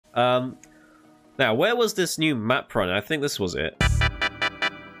Now, where was this new map run? I think this was it.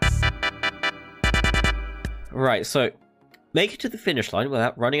 Right, so make it to the finish line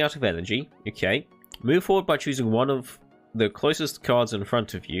without running out of energy. Okay. Move forward by choosing one of the closest cards in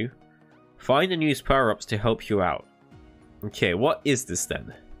front of you. Find and use power-ups to help you out. Okay, what is this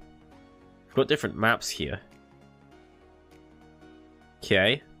then? We've got different maps here.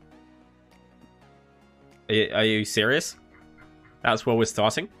 Okay. Are you serious? That's where we're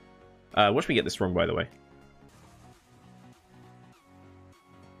starting? Watch me get this wrong, by the way.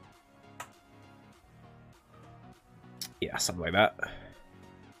 Yeah, something like that.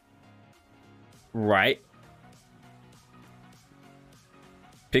 Right.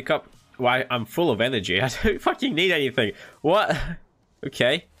 Pick up... Why, I'm full of energy. I don't fucking need anything. What?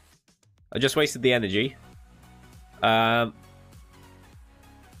 Okay. I just wasted the energy. I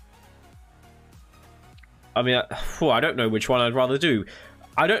mean, I don't know which one I'd rather do.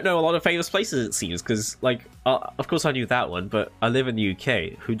 I don't know a lot of famous places, it seems, because, like, of course I knew that one, but I live in the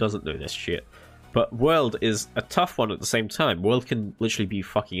UK. Who doesn't know this shit? But World is a tough one at the same time. World can literally be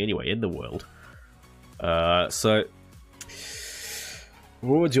fucking anywhere in the world. So...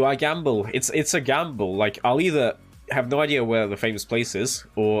 Ooh, do I gamble? It's a gamble. Like, I'll either have no idea where the famous place is,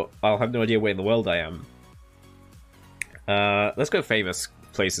 or I'll have no idea where in the world I am. Let's go famous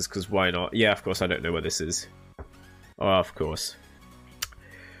places, because why not? Yeah, of course I don't know where this is. Oh, of course.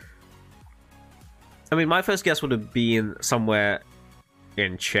 I mean, my first guess would have been somewhere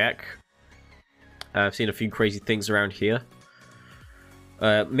in Czech. I've seen a few crazy things around here.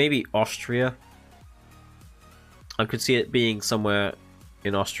 Maybe Austria. I could see it being somewhere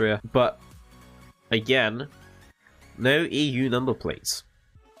in Austria, but again, no EU number plates.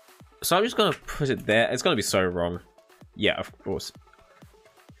 So I'm just gonna put it there. It's gonna be so wrong. Yeah, of course.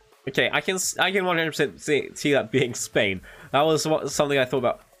 Okay, I can 100% see that being Spain. That was something I thought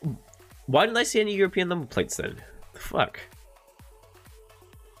about. Why didn't I see any European number plates then? The fuck.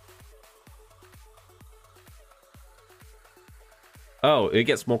 Oh, it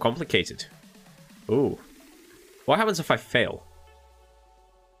gets more complicated. Ooh. What happens if I fail?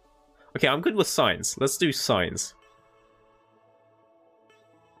 Okay, I'm good with signs. Let's do signs.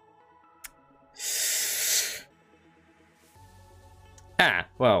 Ah,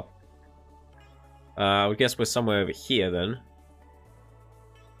 well. I guess we're somewhere over here then.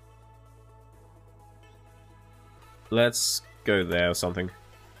 Let's go there or something.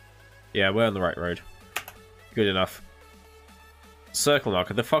 Yeah, we're on the right road. Good enough. Circle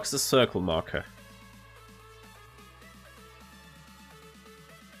marker. The fuck's the circle marker?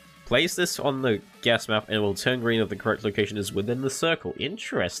 Place this on the gas map and it will turn green if the correct location is within the circle.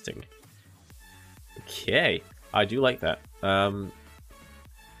 Interesting. Okay. I do like that. So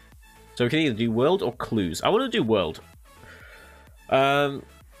we can either do world or clues. I want to do world.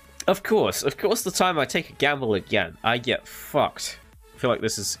 Of course, the time I take a gamble again, I get fucked. I feel like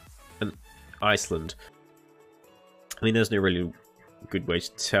this is an Iceland. I mean, there's no really good way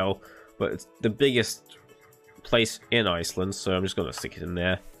to tell, but it's the biggest place in Iceland, so I'm just going to stick it in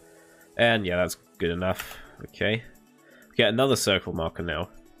there. And yeah, that's good enough. Okay. We get another circle marker now.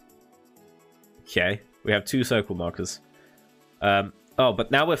 Okay, we have 2 circle markers. Oh,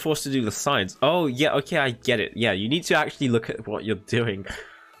 but now we're forced to do the signs. Oh, yeah, okay, I get it. Yeah, you need to actually look at what you're doing,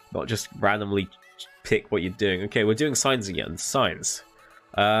 not just randomly pick what you're doing. Okay, we're doing signs again. Signs.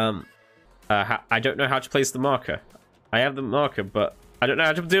 I don't know how to place the marker. I have the marker, but I don't know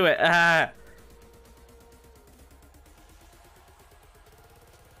how to do it. Ah!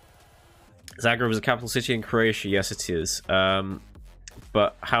 Zagreb is a capital city in Croatia. Yes, it is.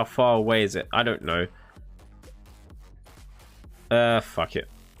 But how far away is it? I don't know. Fuck it.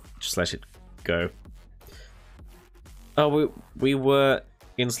 Just let it go. Oh, we were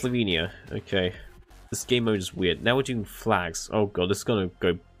in Slovenia. Okay. This game mode is weird. Now we're doing flags. Oh god, this is gonna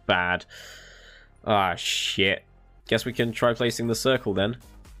go bad. Ah, shit. Guess we can try placing the circle then.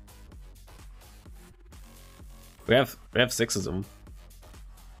 We have 6 of them.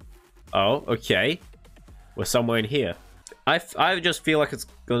 Oh, okay. We're somewhere in here. I just feel like it's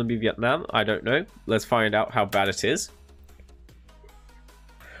gonna be Vietnam. I don't know. Let's find out how bad it is.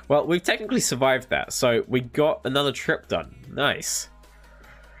 Well, we've technically survived that, so we got another trip done. Nice.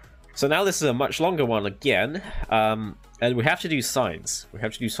 So now this is a much longer one again, and we have to do signs. We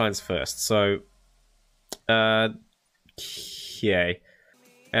have to do signs first, so... okay.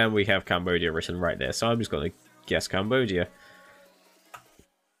 And we have Cambodia written right there, so I'm just going to guess Cambodia.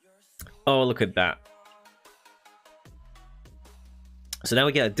 Oh, look at that. So now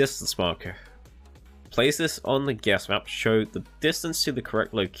we get a distance marker. Place this on the guess map, show the distance to the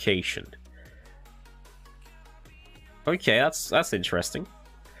correct location. Okay, that's interesting.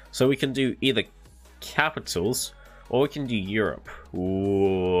 So we can do either capitals or we can do Europe.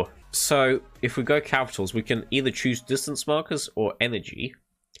 Ooh. So if we go capitals, we can either choose distance markers or energy.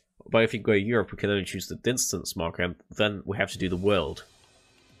 But if you go Europe, we can only choose the distance marker, and then we have to do the world.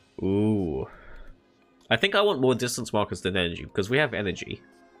 Ooh. I think I want more distance markers than energy, because we have energy.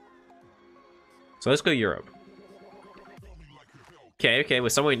 So let's go Europe. Okay, we're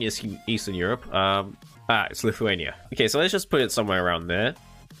somewhere in Eastern Europe. It's Lithuania. Okay, so let's just put it somewhere around there.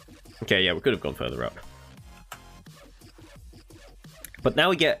 Okay, yeah, we could have gone further up. But now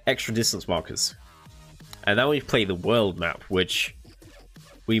we get extra distance markers. And now we play the world map, which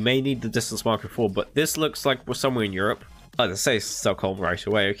we may need the distance marker for, but this looks like we're somewhere in Europe. Oh, let's say Stockholm right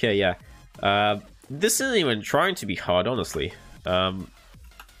away. Okay, yeah. This isn't even trying to be hard, honestly. Alright,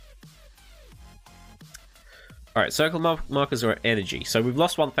 circle markers are energy. So we've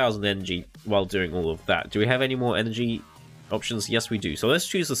lost 1,000 energy while doing all of that. Do we have any more energy options? Yes, we do. So let's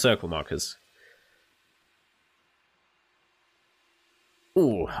choose the circle markers.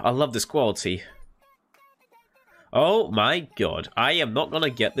 Ooh, I love this quality. Oh my god. I am not gonna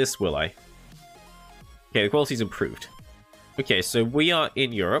get this, will I? Okay, the quality's improved. Okay, so we are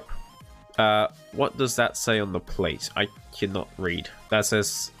in Europe. What does that say on the plate? I cannot read. That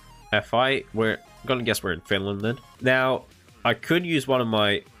says FI. We're gonna guess we're in Finland then. Now, I could use one of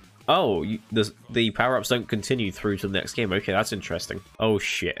my... Oh, the power-ups don't continue through to the next game. Okay, that's interesting. Oh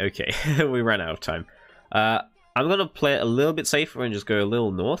shit, okay. We ran out of time. I'm gonna play it a little bit safer and just go a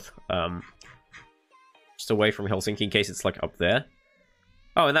little north. Just away from Helsinki in case it's like up there.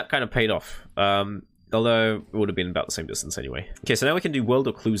 Oh, and that kind of paid off. Although it would have been about the same distance anyway. Okay, so now we can do world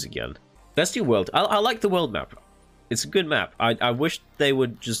or clues again. Let's do world. I like the world map. It's a good map. I wish they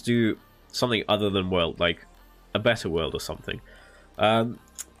would just do something other than world, like a better world or something.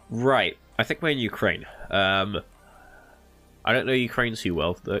 Right. I think we're in Ukraine. I don't know Ukraine too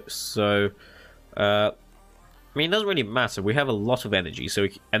well, though, so... I mean, it doesn't really matter. We have a lot of energy, so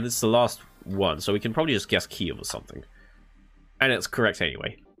and it's the last one, so we can probably just guess Kiev or something. And it's correct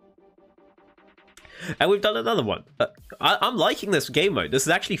anyway. And we've done another one. I'm liking this game mode. This is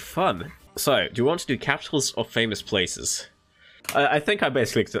actually fun. So, do you want to do capitals or famous places? I think I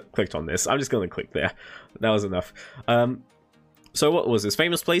basically clicked on this. I'm just going to click there. That was enough. So what was this?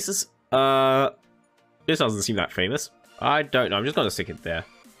 Famous places? This doesn't seem that famous. I don't know. I'm just going to stick it there.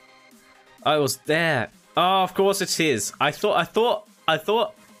 I was there. Oh, of course it is. I thought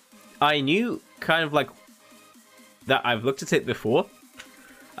I knew kind of like that I've looked at it before.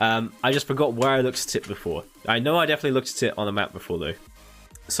 I just forgot where I looked at it before. I know I definitely looked at it on a map before though.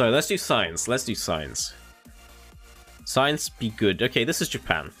 So let's do signs. Let's do signs. Signs be good. Okay, this is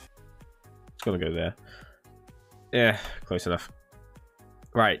Japan. It's gonna go there. Yeah, close enough.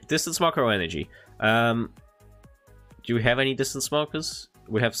 Right, distance marker or energy. Do we have any distance markers?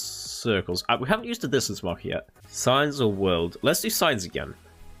 We have circles. We haven't used the distance marker yet. Signs or world? Let's do signs again.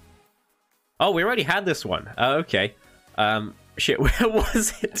 Oh, we already had this one. Okay. Shit, where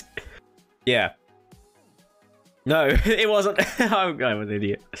was it? Yeah. No, it wasn't. I'm an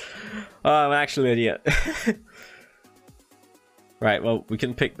idiot. Oh, I'm actually an idiot. Right, well, we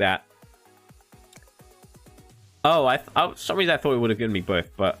can pick that. Oh, for some reason I thought it would have given me both,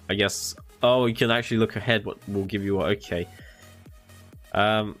 but I guess... Oh, you can actually look ahead what will give you what. Okay.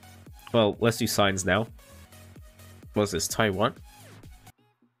 Well, let's do signs now. What's this? Taiwan?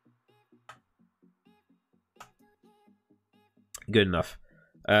 Good enough.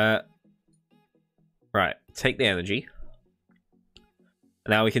 Right, take the energy.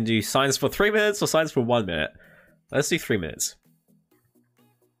 Now we can do signs for 3 minutes or signs for 1 minute. Let's do 3 minutes.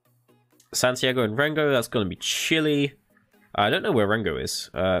 Santiago and Rengo, that's going to be Chile. I don't know where Rengo is.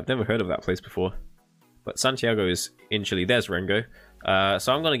 I've never heard of that place before. But Santiago is in Chile. There's Rengo.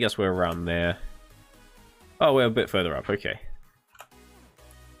 So I'm going to guess we're around there. Oh, we're a bit further up. Okay.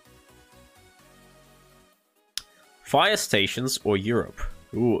 Fire stations or Europe?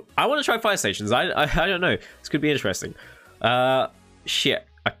 Ooh, I want to try fire stations. I don't know. This could be interesting. Shit.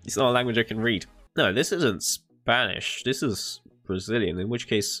 It's not a language I can read. No, this isn't Spanish. This is Brazilian, in which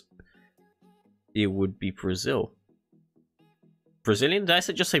case it would be Brazil. Brazilian? Did I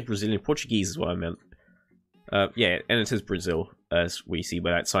just say Brazilian? Portuguese is what I meant. Yeah, and it is Brazil, as we see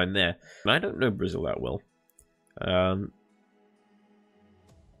by that sign there. And I don't know Brazil that well. I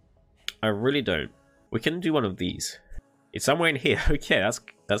really don't. We can do one of these. It's somewhere in here. Okay,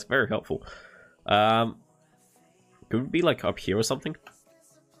 that's very helpful. Could it be like up here or something?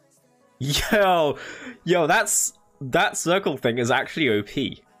 Yo, that circle thing is actually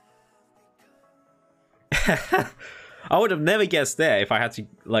OP. I would have never guessed there if I had to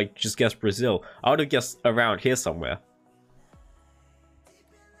like just guess Brazil. I would have guessed around here somewhere.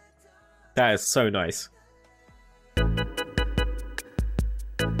 That is so nice.